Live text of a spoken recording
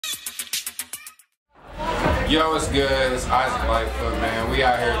Yo, what's good? It's Isaac Lightfoot, man. We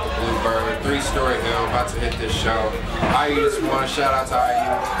out here at the Bluebird, 3-story hill, about to hit this show. IU this one, shout out to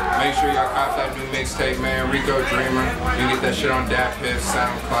IU. Make sure y'all cop that new mixtape, man. Rico Dreamer. You can get that shit on DatPiff,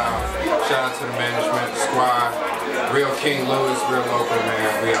 SoundCloud. Shout out to the management, squad. Real King Louis, real local,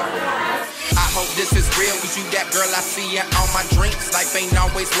 man. We out here. I hope this is real, cause you that girl I see in all my dreams. Life ain't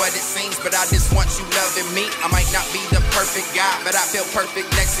always what it seems, but I just want you loving me. I might not be the perfect guy, but I feel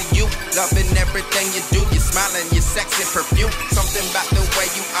perfect next to you. Loving everything you do, you're smiling, your sexy perfume. Something about the way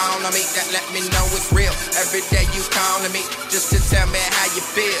you own me that let me know it's real. Every day you calling me, just to tell me how you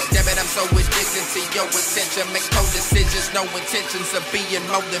feel. Damn it, I'm so addicted to your attention. Make cold decisions, no intentions of being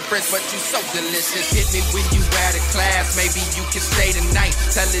more than friends, but you so delicious. Hit me when you out of class, maybe you can stay tonight.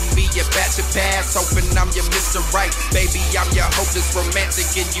 Telling me about your past, hoping I'm your Mr. Right. Baby, I'm your hopeless romantic,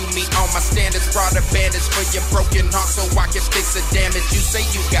 and you meet all my standards. Brought a bandage for your broken heart so I can fix the damage. You say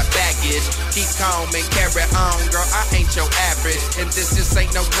you got baggage, keep calm and carry on. Girl, I ain't your average, and this just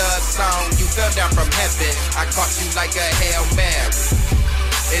ain't no love song. You fell down from heaven, I caught you like a Hail Mary,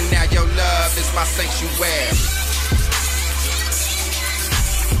 and now your love is my sanctuary.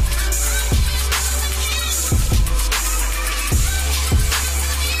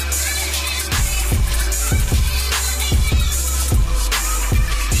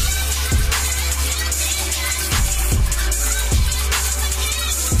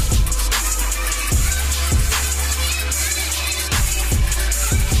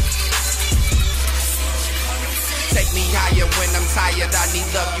 Take me higher when I'm tired. I need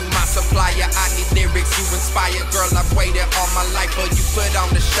love, you my supplier. I need lyrics, you inspire. Girl, I've waited all my life for you put on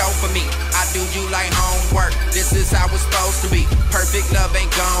the show for me. I do you like homework, this is how it's supposed to be. Perfect love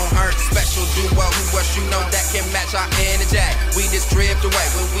ain't gon' hurt. Special duo, who else you know that can match our energy? We just drift away.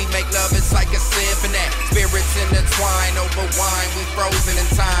 When we make love, it's like a symphony. Spirits intertwine over wine, we frozen in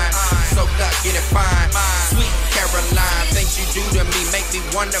time. So duck, get it fine. Sweet Caroline, things you do to me make me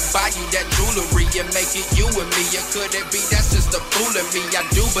wanna buy you that jewelry and make it you and me. Or could it be that's just a fool of me? I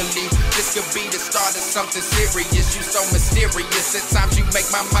do believe this could be the start of something serious. You so mysterious, at times you make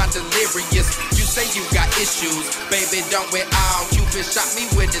my mind delirious. You say you got issues, baby, don't we all? Cupid shot me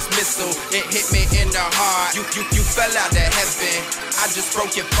with this missile, it hit me in the heart. You fell out of heaven, I just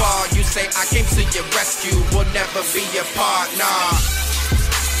broke your fall. You say I came to your rescue, we'll never be apart, nah.